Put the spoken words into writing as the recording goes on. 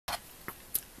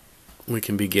we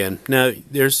can begin. Now,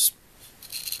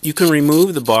 you can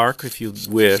remove the bark if you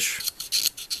wish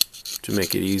to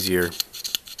make it easier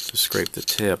to scrape the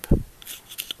tip,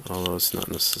 although it's not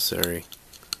necessary.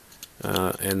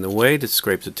 And the way to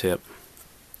scrape the tip,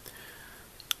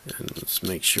 and let's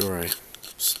make sure I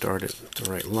start it at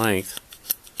the right length.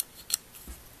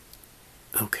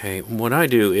 Okay, what I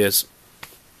do is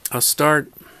I'll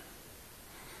start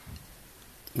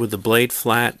with the blade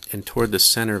flat and toward the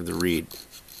center of the reed,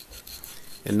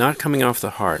 and not coming off the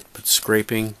heart, but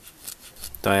scraping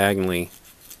diagonally,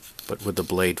 but with the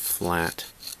blade flat.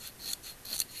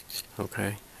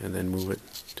 Okay, and then move it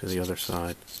to the other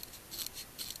side.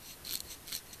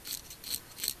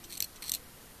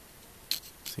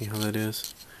 See how that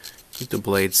is? Keep the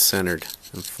blade centered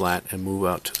and flat and move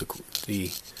out to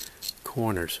the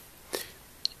corners.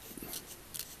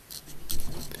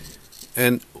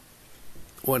 And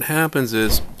what happens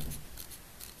is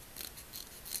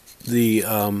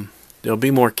there'll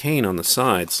be more cane on the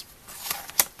sides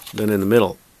than in the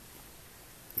middle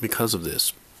because of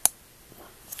this.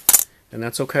 And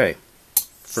that's okay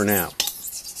for now.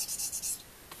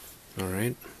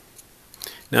 Alright.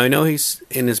 Now I know he's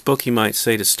in his book he might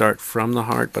say to start from the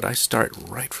heart, but I start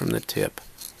right from the tip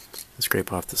and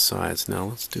scrape off the sides. Now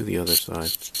let's do the other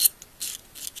side.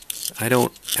 I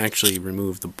don't actually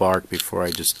remove the bark before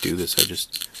I just do this. I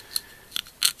just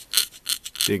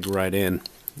dig right in,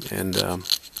 and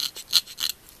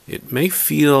it may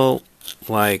feel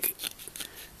like,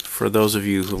 for those of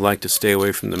you who like to stay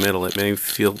away from the middle, it may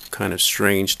feel kind of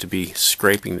strange to be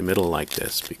scraping the middle like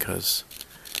this, because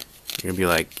you're going to be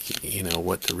like, you know,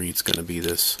 what, the reed's going to be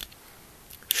this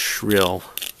shrill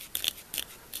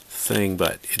thing,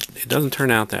 but it doesn't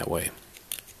turn out that way.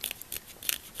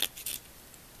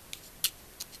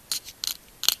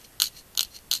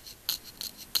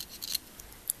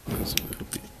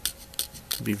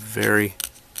 It'll be very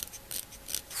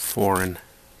foreign.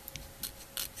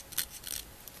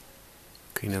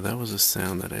 Okay, now that was a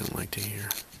sound that I don't like to hear.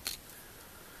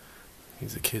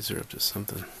 These kids are up to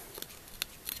something.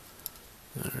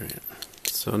 Alright,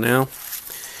 so now,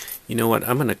 you know what,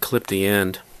 I'm going to clip the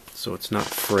end so it's not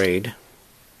frayed.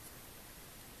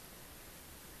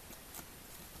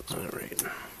 Alright.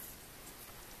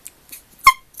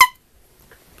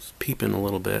 Just peeping a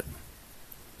little bit.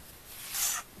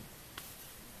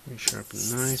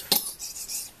 Resharpen the knife.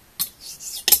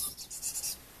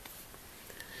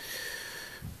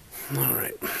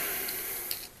 Alright.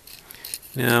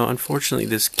 Now, unfortunately,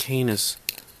 this cane is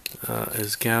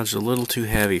gouged a little too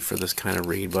heavy for this kind of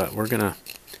reed, but we're going to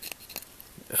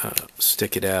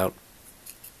stick it out.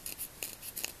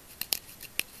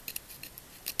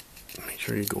 Make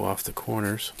sure you go off the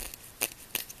corners.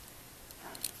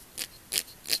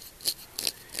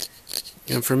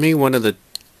 And for me, one of the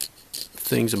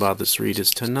things about this reed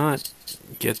is to not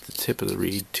get the tip of the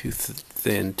reed too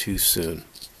thin too soon.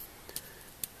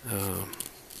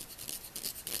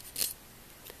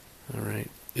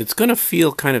 Alright. It's going to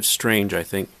feel kind of strange, I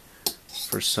think,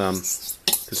 for some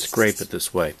to scrape it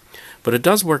this way. But it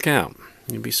does work out.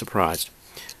 You'd be surprised.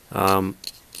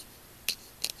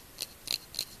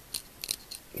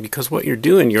 Because what you're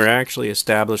doing, you're actually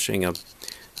establishing a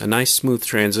nice smooth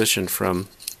transition from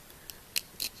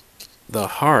the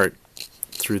heart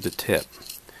through the tip.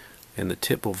 And the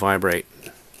tip will vibrate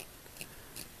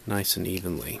nice and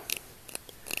evenly.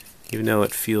 Even though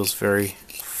it feels very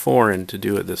foreign to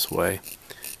do it this way.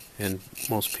 And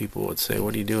most people would say,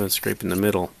 what are you doing scraping the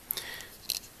middle?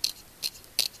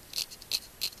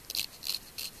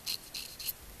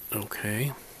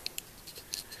 Okay.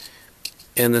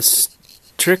 And this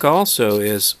trick also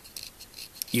is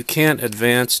you can't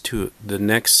advance to the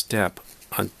next step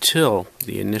until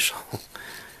the initial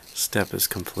step is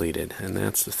completed. And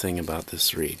that's the thing about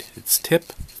this reed. It's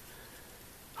tip,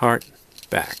 heart,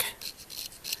 back.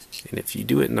 And if you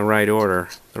do it in the right order,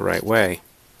 the right way,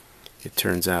 it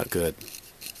turns out good.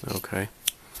 Okay.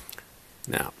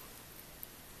 Now,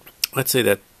 let's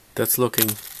say that's looking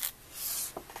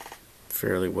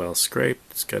fairly well scraped.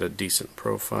 It's got a decent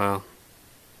profile.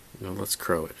 Now let's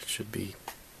crow it. It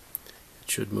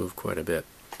should move quite a bit.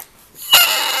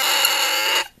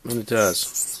 And it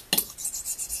does.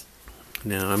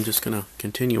 Now I'm just going to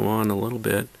continue on a little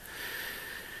bit.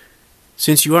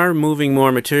 Since you are removing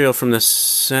more material from the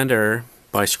center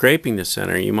by scraping the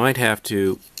center, you might have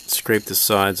to scrape the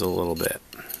sides a little bit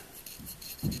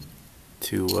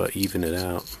to even it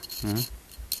out.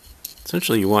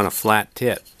 Essentially, you want a flat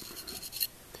tip.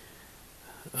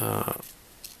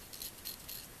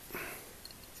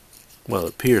 Well, it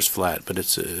appears flat, but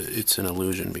it's an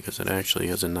illusion because it actually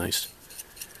has a nice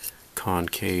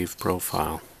concave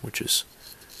profile, which is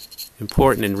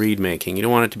important in reed making. You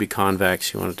don't want it to be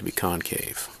convex, you want it to be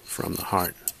concave from the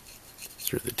heart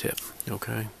through the tip.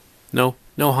 Okay? No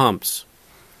humps.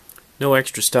 No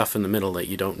extra stuff in the middle that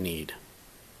you don't need.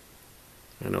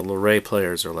 I know Lorraine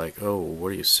players are like, oh, what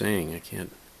are you saying?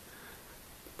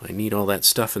 I need all that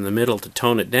stuff in the middle to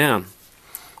tone it down.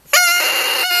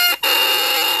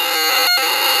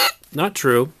 Not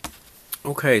true.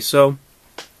 Okay, so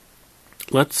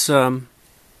let's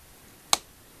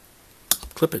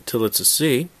clip it till it's a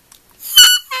C.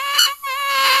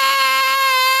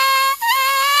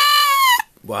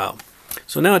 Wow.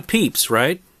 So now it peeps,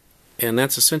 right? And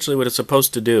that's essentially what it's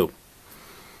supposed to do.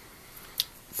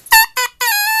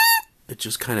 It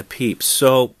just kind of peeps.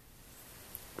 So,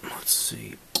 let's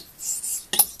see.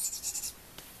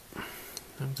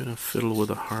 I'm going to fiddle with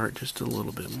the heart just a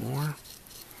little bit more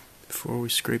before we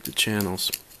scrape the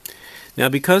channels. Now,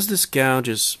 because this gouge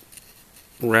is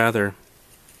rather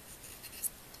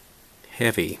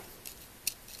heavy,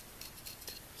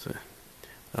 so,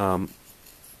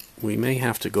 we may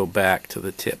have to go back to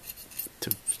the tip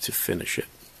to finish it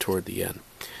toward the end.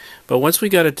 But once we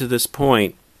got it to this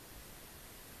point,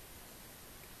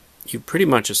 you pretty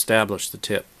much established the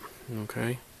tip.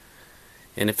 Okay?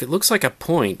 And if it looks like a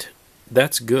point,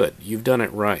 that's good. You've done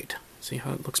it right. See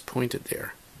how it looks pointed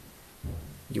there?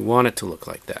 You want it to look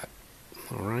like that.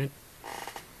 Alright?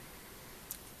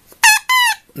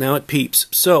 Now it peeps.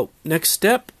 So, next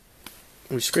step,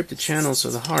 we scrape the channels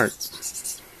of the heart.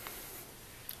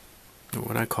 Or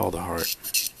what I call the heart.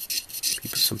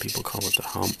 Some people call it the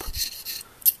hump.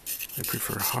 I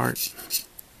prefer heart.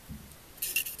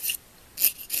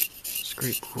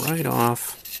 Scrape right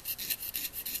off.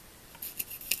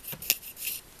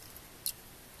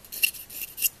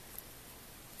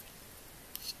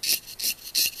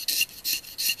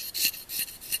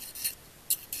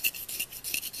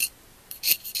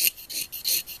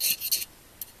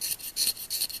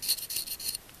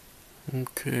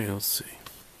 Okay, let's see.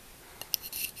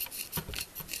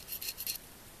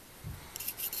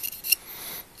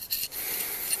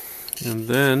 And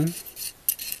then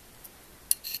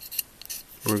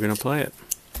we're going to play it.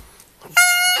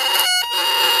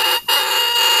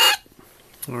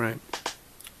 Alright.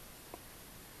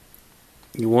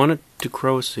 You want it to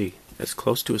crow a C, as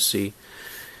close to a C,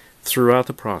 throughout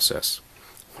the process.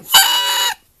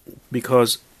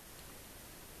 Because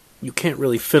you can't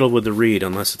really fiddle with the reed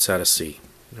unless it's at a C.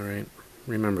 Alright?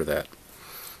 Remember that.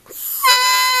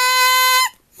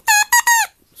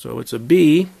 So it's a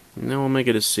B, and now we'll make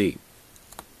it a C.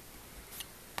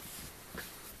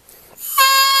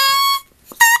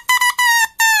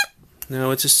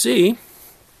 Now it's a C.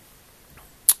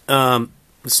 It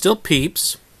still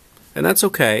peeps, and that's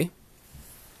okay.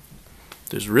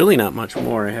 There's really not much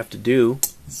more I have to do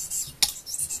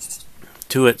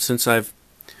to it since I've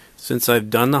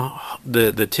done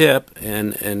the tip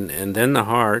and then the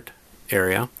heart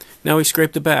area. Now we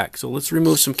scrape the back. So let's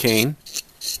remove some cane.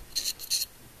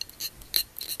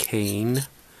 Cane.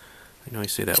 I know I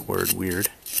say that word weird.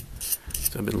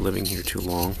 So I've been living here too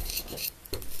long.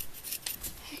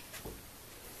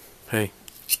 Hey.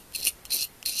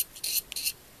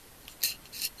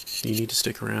 You need to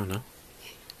stick around, huh?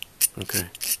 Okay.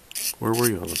 Where were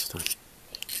you all this time?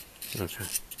 Okay.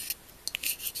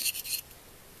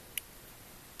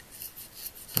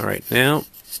 Alright, now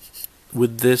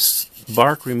with this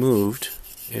bark removed,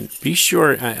 and be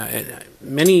sure,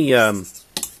 many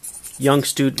young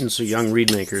students or young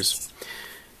reed makers,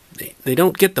 they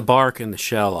don't get the bark and the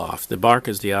shell off. The bark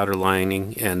is the outer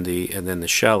lining, and then the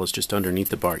shell is just underneath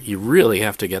the bark. You really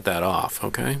have to get that off,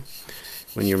 okay?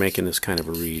 When you're making this kind of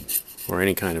a reed, or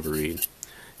any kind of a reed.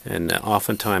 And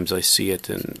oftentimes I see it,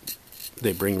 and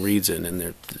they bring reeds in,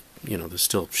 and there's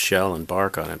still shell and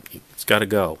bark on it. It's got to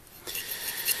go.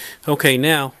 Okay,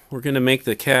 now we're going to make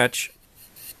the catch.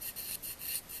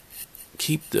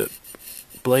 Keep the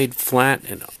blade flat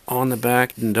and on the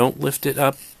back, and don't lift it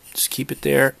up. Just keep it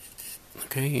there.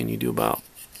 Okay, and you do about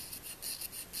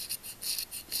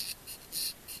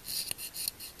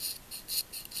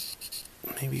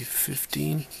maybe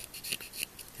 15,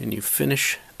 and you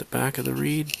finish the back of the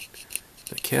reed,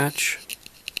 the catch.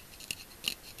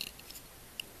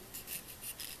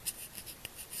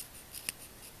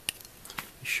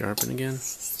 You sharpen again.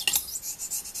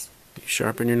 You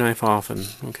sharpen your knife often,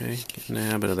 okay? Get in the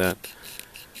habit of that.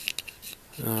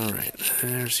 Alright,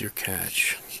 there's your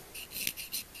catch.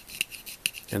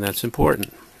 And that's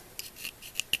important.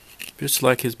 Just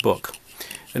like his book.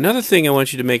 Another thing I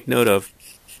want you to make note of,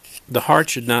 the heart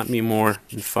should not be more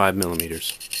than 5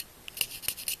 millimeters.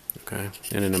 Okay,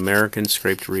 in an American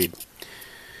scraped reed.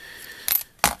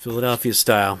 Philadelphia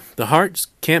style. The heart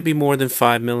can't be more than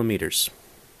 5 millimeters.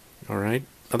 All right.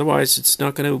 Otherwise, it's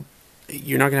not going to.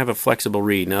 You're not going to have a flexible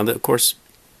reed. Now, of course,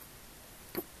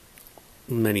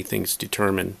 many things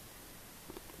determine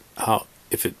how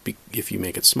if you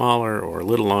make it smaller or a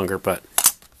little longer, but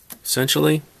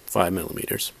essentially 5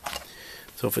 millimeters.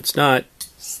 So if it's not,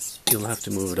 you'll have to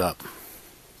move it up.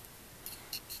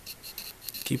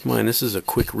 Keep in mind, this is a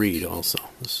quick read also.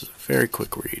 This is a very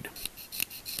quick read.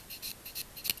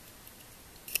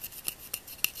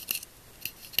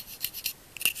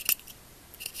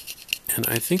 And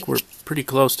I think we're pretty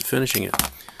close to finishing it.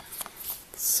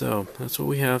 So that's what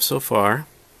we have so far.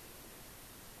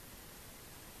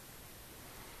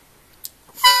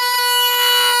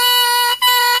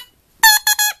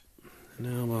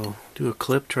 Now we'll do a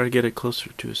clip, try to get it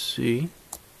closer to a C.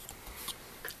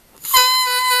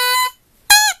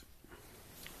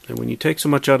 And when you take so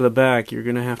much out of the back, you're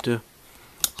going to have to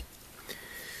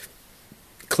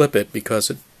clip it because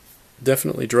it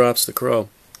definitely drops the crow.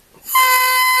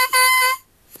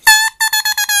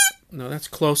 No, that's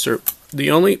closer. The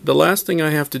last thing I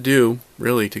have to do,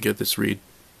 really, to get this reed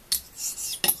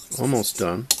almost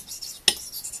done,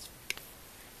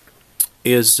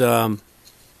 is what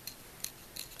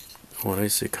I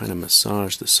say, kind of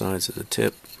massage the sides of the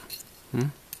tip,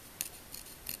 and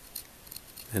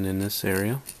in this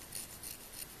area,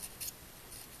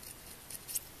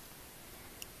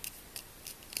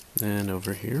 and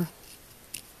over here.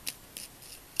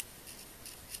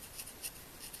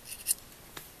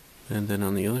 And then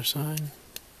on the other side,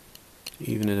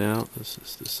 even it out. This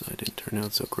side didn't turn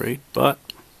out so great, but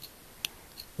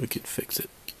we could fix it.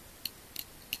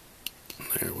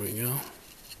 There we go.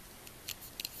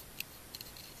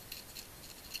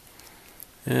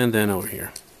 And then over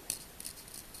here.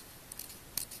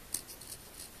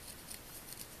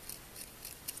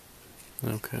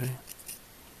 Okay.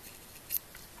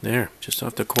 There, just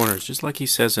off the corners, just like he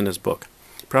says in his book.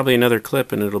 Probably another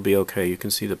clip and it'll be okay. You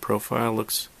can see the profile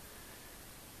looks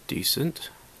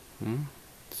decent,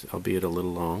 albeit a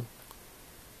little long,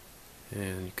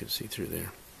 and you can see through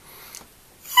there.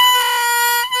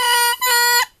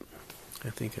 I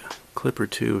think a clip or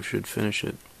two should finish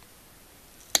it.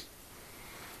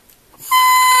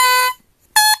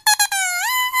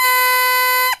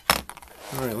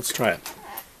 Alright, let's try it.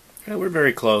 Yeah, we're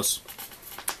very close.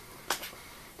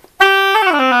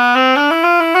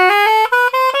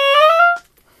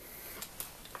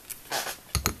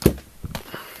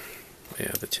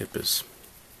 Yeah, the tip is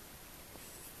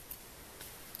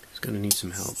going to need some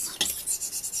help.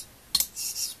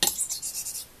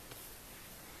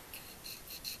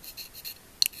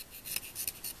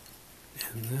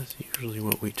 And that's usually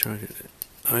what we try to do.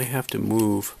 I have to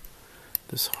move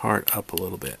this heart up a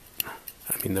little bit.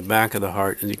 I mean, the back of the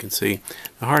heart, as you can see,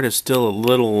 the heart is still a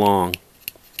little long,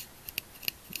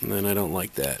 and I don't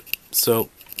like that.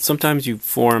 So sometimes you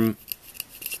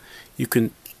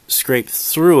can scrape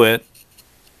through it.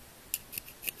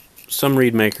 Some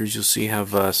reed makers you'll see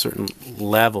have certain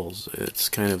levels. It's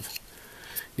kind of,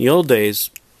 in the old days,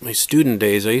 my student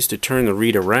days, I used to turn the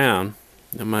reed around.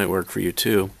 That might work for you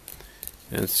too,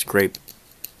 and scrape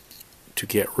to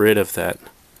get rid of that,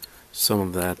 some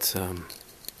of that,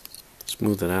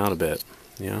 smooth it out a bit,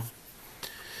 yeah.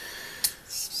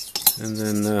 And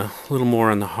then a little more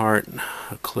on the heart,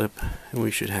 a clip, and we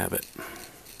should have it.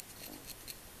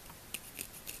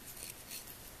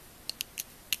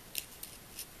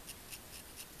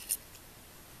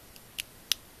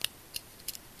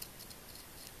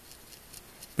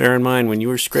 Bear in mind, when you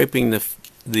were scraping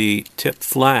the tip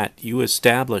flat, you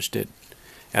established it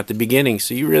at the beginning,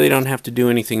 so you really don't have to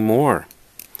do anything more,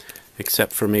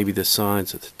 except for maybe the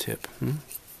sides of the tip.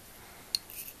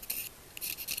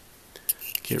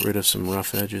 Get rid of some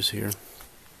rough edges here.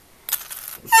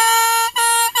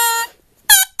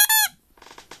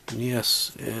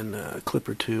 Yes, and a clip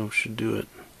or two should do it.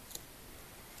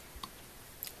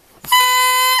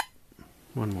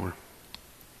 One more.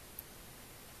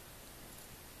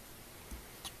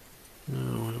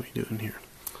 No, what are we doing here?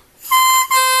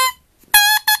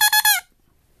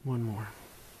 One more.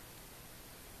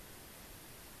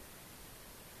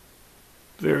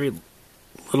 Very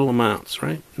little amounts,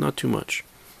 right? Not too much.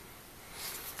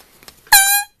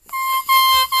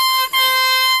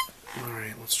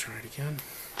 Alright, let's try it again.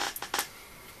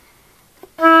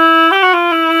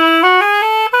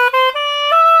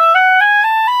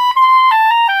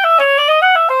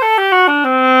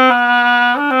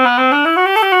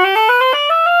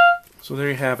 So there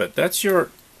you have it. That's your,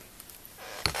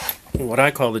 what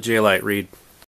I call the J-Light reed.